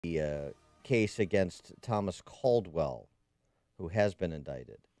The case against Thomas Caldwell, who has been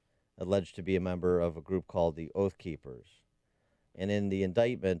indicted, alleged to be a member of a group called the Oath Keepers. And in the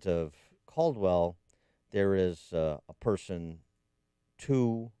indictment of Caldwell, there is a person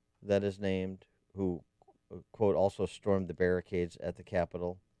two that is named who, quote, also stormed the barricades at the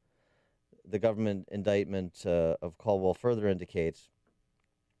Capitol. The government indictment of Caldwell further indicates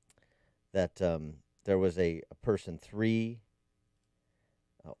that there was a person three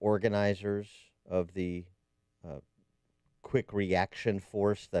organizers of the uh, quick reaction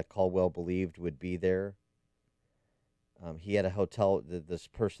force that Caldwell believed would be there. He had a hotel, this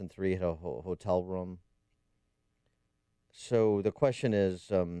person three had a hotel room. So the question is,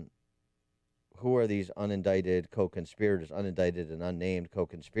 who are these unindicted co-conspirators, unindicted and unnamed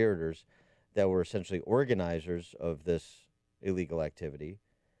co-conspirators that were essentially organizers of this illegal activity?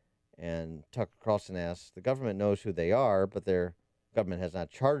 And Tucker Carlson asks, the government knows who they are, but their government has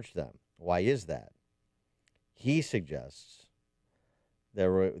not charged them. Why is that? He suggests they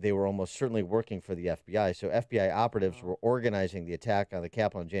were almost certainly working for the FBI. So FBI operatives were organizing the attack on the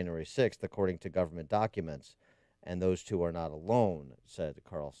Capitol on January 6th, according to government documents. And those two are not alone, said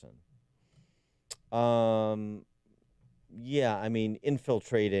Carlson. Yeah, I mean,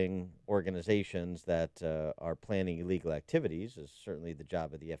 infiltrating organizations that are planning illegal activities is certainly the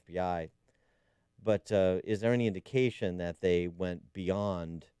job of the FBI. But is there any indication that they went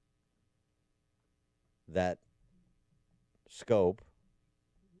beyond that scope,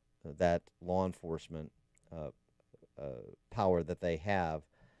 that law enforcement power that they have,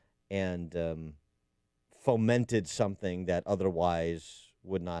 and fomented something that otherwise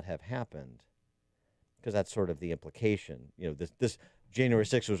would not have happened? Because that's sort of the implication. You know, this January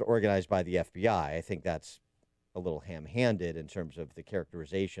 6th was organized by the FBI. I think that's a little ham-handed in terms of the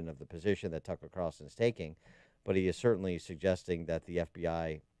characterization of the position that Tucker Carlson is taking, but he is certainly suggesting that the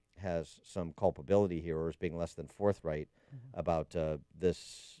FBI has some culpability here, or is being less than forthright about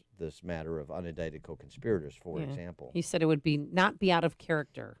this matter of unindicted co-conspirators, for example. He said it would not be out of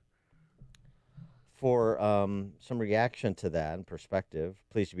character. For some reaction to that and perspective,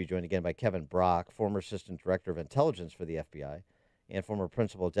 pleased to be joined again by Kevin Brock, former Assistant Director of Intelligence for the FBI and former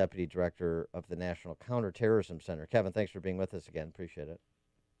Principal Deputy Director of the National Counterterrorism Center. Kevin, thanks for being with us again. Appreciate it.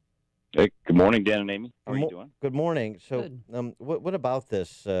 Hey, good morning, Dan and Amy. How are you doing? Good morning. So, what about this?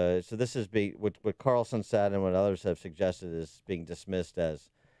 So this is what Carlson said and what others have suggested is being dismissed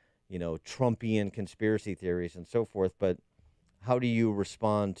as, Trumpian conspiracy theories and so forth. But how do you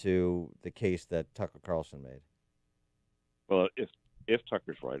respond to the case that Tucker Carlson made? Well, if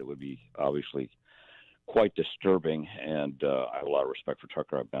Tucker's right, it would be obviously quite disturbing, and I have a lot of respect for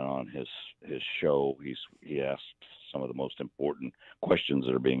Tucker. I've been on his show. He asks some of the most important questions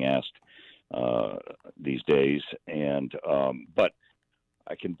that are being asked these days, and but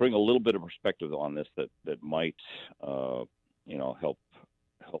I can bring a little bit of perspective on this that might help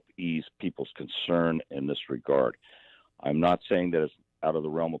ease people's concern in this regard. I'm not saying that it's out of the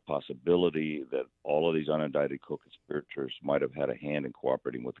realm of possibility that all of these unindicted co-conspirators might have had a hand in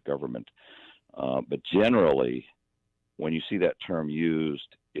cooperating with the government. But generally, when you see that term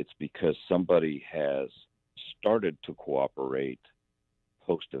used, it's because somebody has started to cooperate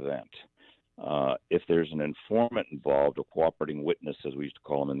post-event. If there's an informant involved, a cooperating witness, as we used to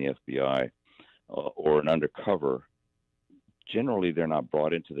call them in the FBI, or an undercover, generally they're not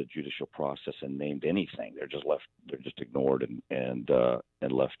brought into the judicial process and named anything. They're just ignored and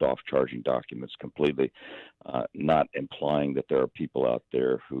left off charging documents completely, not implying that there are people out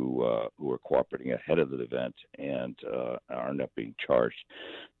there who are cooperating ahead of the event and are not being charged.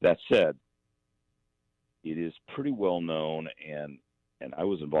 That said, it is pretty well known, and I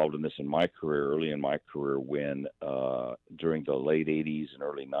was involved in this in my career, early in my career, when during the late 80s and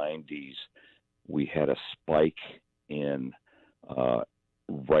early 90s, we had a spike in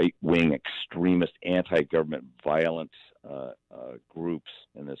right-wing extremist anti-government violent groups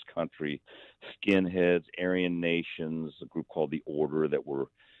in this country, skinheads, Aryan nations, a group called the Order that were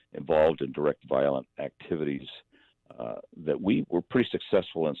involved in direct violent activities that we were pretty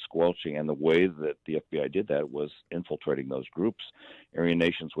successful in squelching. And the way that the FBI did that was infiltrating those groups. Aryan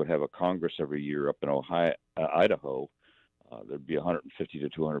nations would have a Congress every year up in Idaho. There'd be 150 to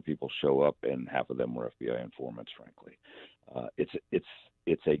 200 people show up, and half of them were FBI informants, frankly.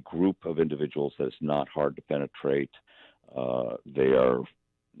 It's a group of individuals that is not hard to penetrate. They are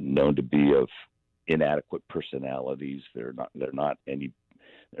known to be of inadequate personalities. They're not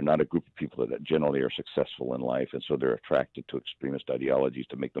They're not a group of people that generally are successful in life, and so they're attracted to extremist ideologies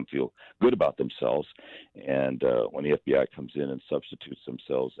to make them feel good about themselves. And when the FBI comes in and substitutes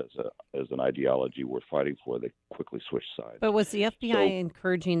themselves as an ideology worth fighting for, they quickly switch sides. But was the FBI So,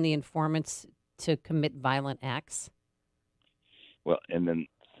 encouraging the informants to commit violent acts? well, and then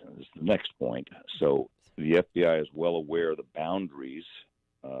this is the next point. So the FBI is well aware of the boundaries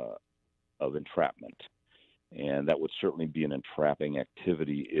of entrapment, and that would certainly be an entrapping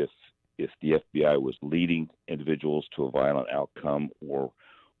activity if the FBI was leading individuals to a violent outcome or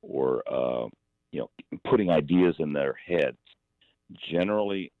putting ideas in their heads.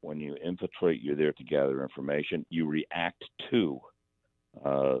 Generally, when you infiltrate, you're there to gather information. You react to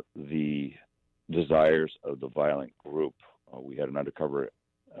the desires of the violent group. We had an undercover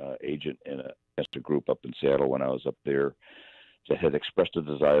agent in a group up in Seattle when I was up there that had expressed a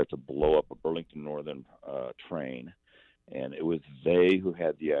desire to blow up a Burlington Northern train. And it was they who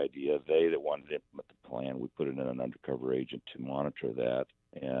had the idea, they that wanted to implement the plan. We put in an undercover agent to monitor that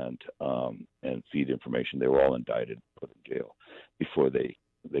and feed information. They were all indicted, put in jail before they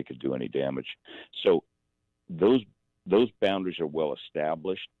could do any damage. So those boundaries are well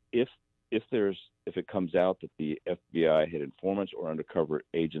established. If it comes out that the FBI had informants or undercover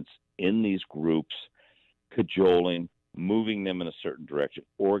agents in these groups, cajoling, moving them in a certain direction,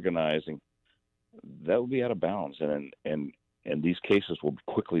 organizing, that would be out of bounds, and these cases will be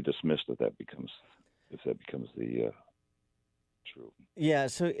quickly dismissed if that becomes the true. Yeah.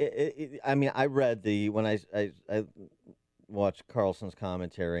 So I mean, I read when I watched Carlson's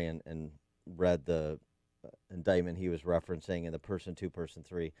commentary and read the indictment he was referencing in the person 2, person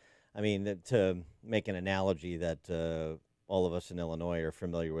 3. I mean, to make an analogy that all of us in Illinois are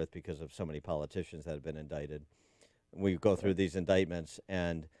familiar with because of so many politicians that have been indicted. We go through these indictments,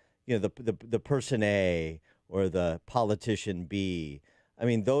 and the person A or the politician B. I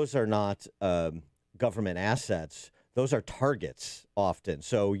mean, those are not government assets. Those are targets often.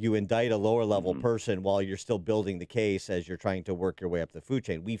 So you indict a lower level person while you're still building the case as you're trying to work your way up the food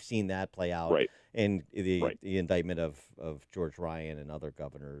chain. We've seen that play out in the indictment of George Ryan and other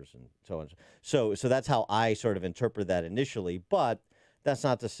governors and so on. So that's how I sort of interpret that initially. But that's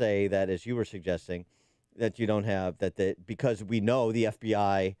not to say that, as you were suggesting, that you don't have because we know the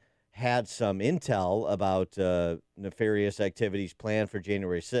FBI had some intel about nefarious activities planned for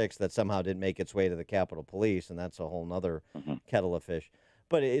January 6th that somehow didn't make its way to the Capitol Police, and that's a whole nother kettle of fish.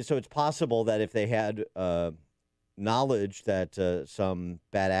 But so it's possible that if they had knowledge that some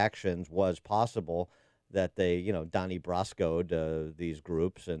bad actions was possible, that they, Donnie Brasco'd these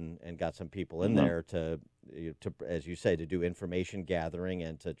groups and got some people in there to, as you say, to do information gathering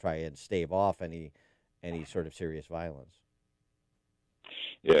and to try and stave off any sort of serious violence.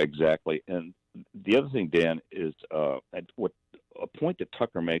 Yeah, exactly. And the other thing, Dan, is a point that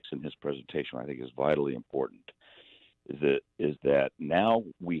Tucker makes in his presentation, I think, is vitally important. Is that now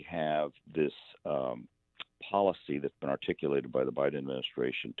we have this policy that's been articulated by the Biden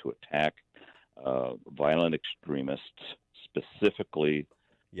administration to attack violent extremists, specifically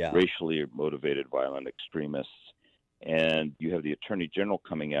racially motivated violent extremists. And you have the Attorney General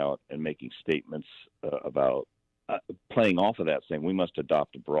coming out and making statements about playing off of that, saying we must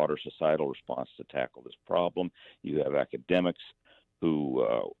adopt a broader societal response to tackle this problem. You have academics who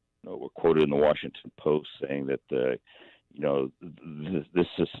were quoted in the Washington Post saying that this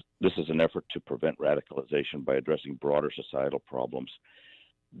is an effort to prevent radicalization by addressing broader societal problems.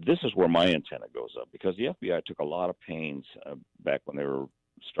 This is where my antenna goes up, because the FBI took a lot of pains back when they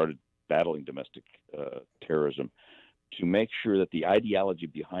started battling domestic terrorism to make sure that the ideology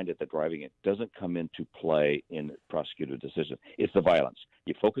behind it, the driving it, doesn't come into play in prosecutive decisions. It's the violence.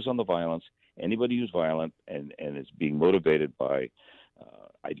 You focus on the violence. Anybody who's violent and is being motivated by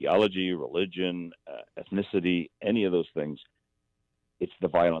ideology, religion, ethnicity, any of those things, it's the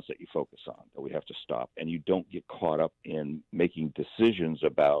violence that you focus on that we have to stop. And you don't get caught up in making decisions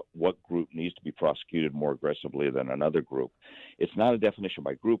about what group needs to be prosecuted more aggressively than another group. It's not a definition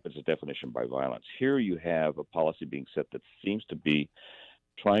by group, it's a definition by violence. Here you have a policy being set that seems to be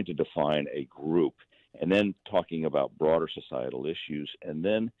trying to define a group and then talking about broader societal issues, and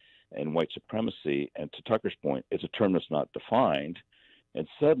then in white supremacy, and to Tucker's point, it's a term that's not defined, and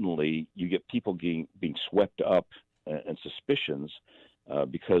suddenly you get people being swept up and suspicions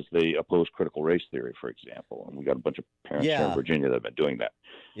because they oppose critical race theory, for example. And we got a bunch of parents here in Virginia that have been doing that.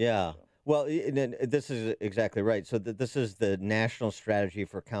 Yeah. Well, this is exactly right. So this is the National Strategy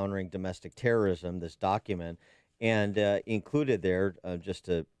for Countering Domestic Terrorism, this document, and included there, just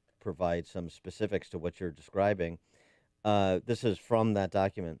to provide some specifics to what you're describing, this is from that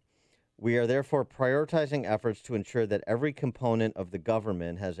document. We are therefore prioritizing efforts to ensure that every component of the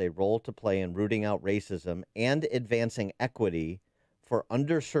government has a role to play in rooting out racism and advancing equity for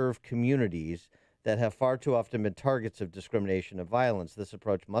underserved communities that have far too often been targets of discrimination and violence. This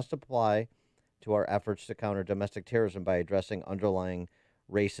approach must apply to our efforts to counter domestic terrorism by addressing underlying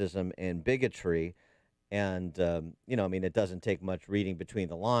racism and bigotry. And I mean, it doesn't take much reading between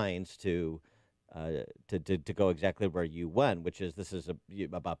the lines to go exactly where you went, which is this is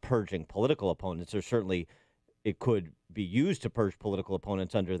about purging political opponents. Or certainly, it could be used to purge political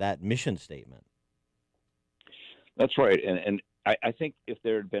opponents under that mission statement. That's right, and I think if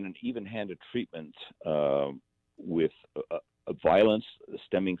there had been an even-handed treatment with violence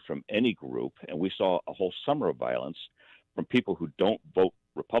stemming from any group, and we saw a whole summer of violence from people who don't vote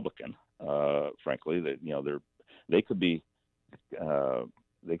Republican. Frankly, that they could be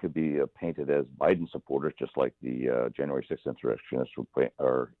painted as Biden supporters, just like the January 6th insurrectionists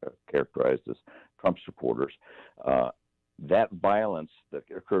are characterized as Trump supporters. That violence that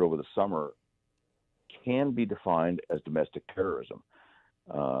occurred over the summer can be defined as domestic terrorism.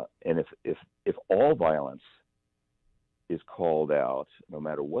 And if all violence is called out, no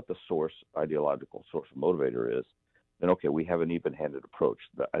matter what the ideological source or motivator is, then okay, we have an even-handed approach.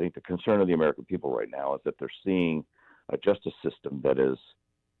 I think the concern of the American people right now is that they're seeing a justice system that is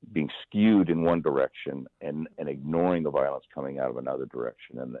being skewed in one direction and ignoring the violence coming out of another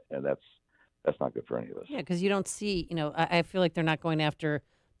direction, and that's not good for any of us. Yeah, because you don't see, I feel like they're not going after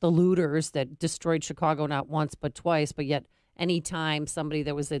the looters that destroyed Chicago not once but twice, but yet anytime somebody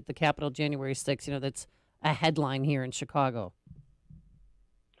that was at the Capitol January 6th, that's a headline here in Chicago.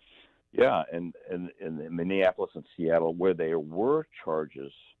 Yeah, and in Minneapolis and Seattle, where there were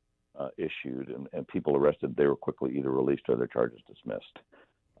charges issued and people arrested, they were quickly either released or their charges dismissed.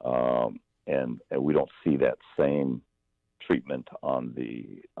 And we don't see that same treatment on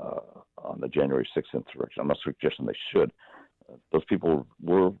the January 6th insurrection. I'm not suggesting they should. Those people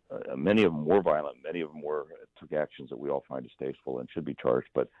were, many of them were violent. Many of them took actions that we all find distasteful and should be charged.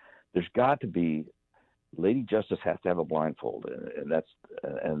 But there's got to be, Lady Justice has to have a blindfold, and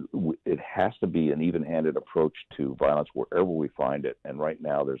it has to be an even-handed approach to violence wherever we find it. And right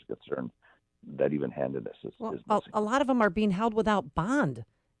now, there's concern that even-handedness is missing. A lot of them are being held without bond,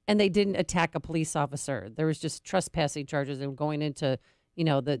 and they didn't attack a police officer. There was just trespassing charges and going into,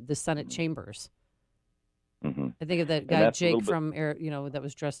 the Senate chambers. Mm-hmm. I think of that guy Jake from, that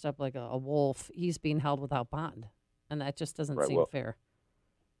was dressed up like a wolf. He's being held without bond, and that just doesn't seem fair.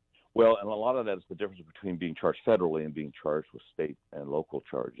 Well, and a lot of that is the difference between being charged federally and being charged with state and local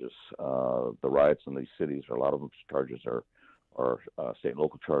charges. The riots in these cities, a lot of those charges are state and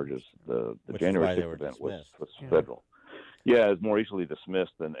local charges. The January 6th event was federal. Yeah, it's more easily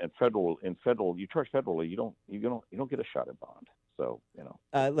dismissed than federal. In federal, you charge federally, you don't get a shot at bond. So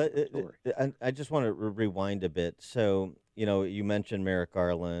I just want to rewind a bit. So you mentioned Merrick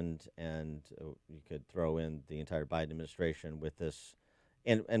Garland, and you could throw in the entire Biden administration with this.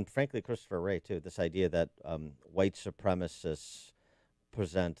 And frankly, Christopher Wray, too, this idea that white supremacists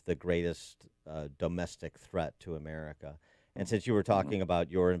present the greatest domestic threat to America. And since you were talking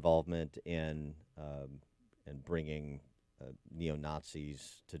about your involvement in bringing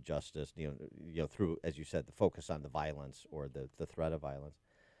neo-Nazis to justice, through, as you said, the focus on the violence or the threat of violence,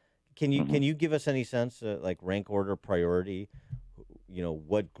 can you give us any sense, like rank order priority?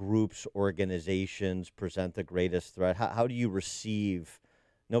 What groups, organizations present the greatest threat? How do you receive?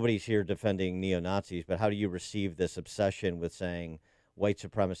 Nobody's here defending neo-Nazis, but how do you receive this obsession with saying white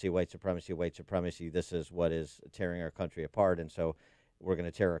supremacy, white supremacy, white supremacy? This is what is tearing our country apart, and so we're going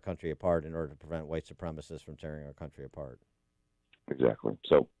to tear our country apart in order to prevent white supremacists from tearing our country apart. Exactly.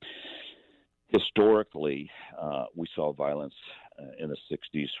 So historically, we saw violence in the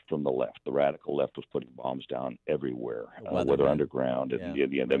 60s from the left. The radical left was putting bombs down everywhere, whether underground and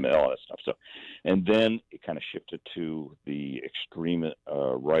all that stuff. So, and then it kind of shifted to the extreme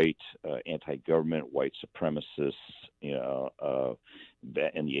right, anti-government, white supremacists, in the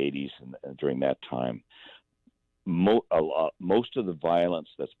 80s and during that time. Most of the violence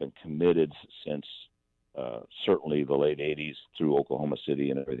that's been committed since certainly the late 80s through Oklahoma City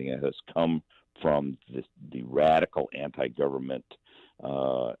and everything has come from the radical anti-government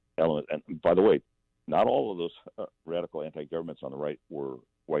element. And by the way, not all of those radical anti-governments on the right were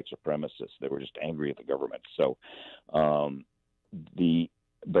white supremacists. They were just angry at the government. So, in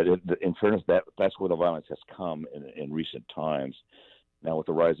fairness, that's where the violence has come in recent times. Now, with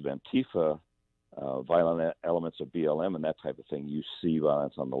the rise of Antifa, violent elements of BLM and that type of thing, you see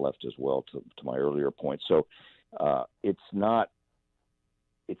violence on the left as well. To my earlier point, so it's not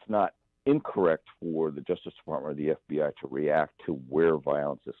incorrect for the Justice Department or the FBI to react to where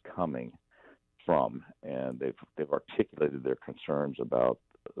violence is coming from, and they've articulated their concerns about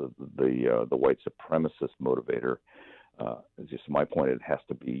the white supremacist motivator. Just my point, it has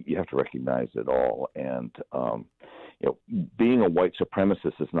to be, you have to recognize it all, and being a white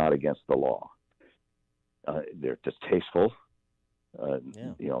supremacist is not against the law. They're distasteful.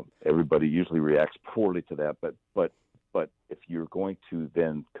 Everybody usually reacts poorly to that, but if you're going to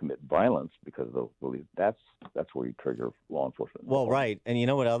then commit violence because of those beliefs, that's where you trigger law enforcement. Well, right, and you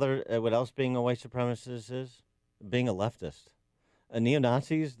know what else being a white supremacist is? Being a leftist.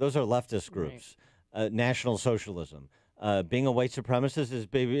 Neo-Nazis, those are leftist groups. Right. National socialism. Being a white supremacist is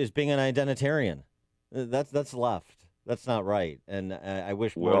being an identitarian. That's left. That's not right. And I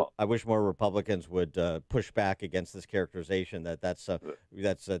wish more Republicans would push back against this characterization that's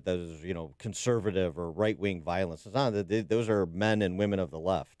conservative or right-wing violence. It's not that those are men and women of the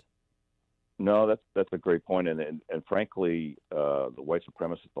left. No, that's a great point, and frankly, the white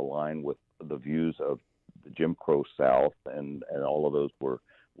supremacists align with the views of the Jim Crow South, and all of those were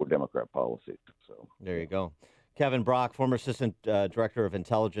Democrat policies. So there you go. Kevin Brock, former Assistant Director of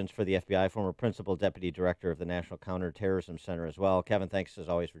Intelligence for the FBI, former Principal Deputy Director of the National Counterterrorism Center as well. Kevin, thanks as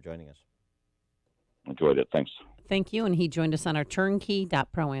always for joining us. Enjoyed it. Thanks. Thank you. And he joined us on our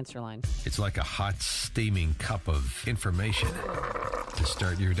turnkey.pro answer line. It's like a hot, steaming cup of information to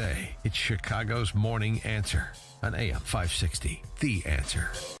start your day. It's Chicago's Morning Answer on AM 560. The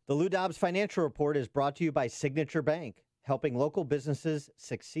Answer. The Lou Dobbs Financial Report is brought to you by Signature Bank, helping local businesses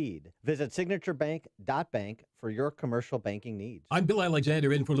succeed. Visit signaturebank.bank for your commercial banking needs. I'm Bill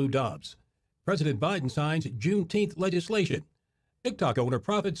Alexander in for Lou Dobbs. President Biden signs Juneteenth legislation. TikTok owner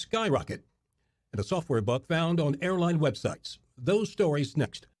profits skyrocket. And a software bug found on airline websites. Those stories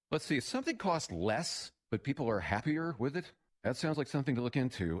next. Let's see, if something costs less, but people are happier with it, that sounds like something to look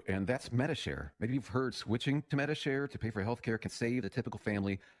into, and that's MediShare. Maybe you've heard switching to MediShare to pay for healthcare can save the typical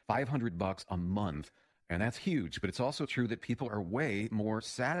family $500 a month. And that's huge, but it's also true that people are way more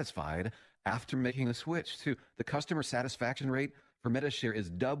satisfied after making the switch, too. The customer satisfaction rate for MediShare is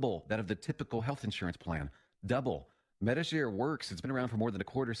double that of the typical health insurance plan. Double. MediShare works. It's been around for more than a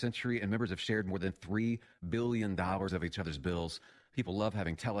quarter century, and members have shared more than $3 billion of each other's bills. People love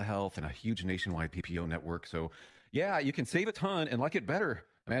having telehealth and a huge nationwide PPO network. So, yeah, you can save a ton and like it better.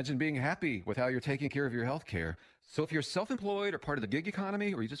 Imagine being happy with how you're taking care of your health care. So if you're self-employed or part of the gig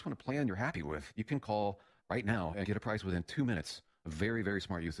economy, or you just want a plan you're happy with, you can call right now and get a price within 2 minutes. A very, very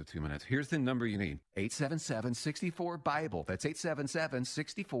smart use of 2 minutes. Here's the number you need. 877-64-BIBLE. That's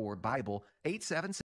 877-64-BIBLE. 877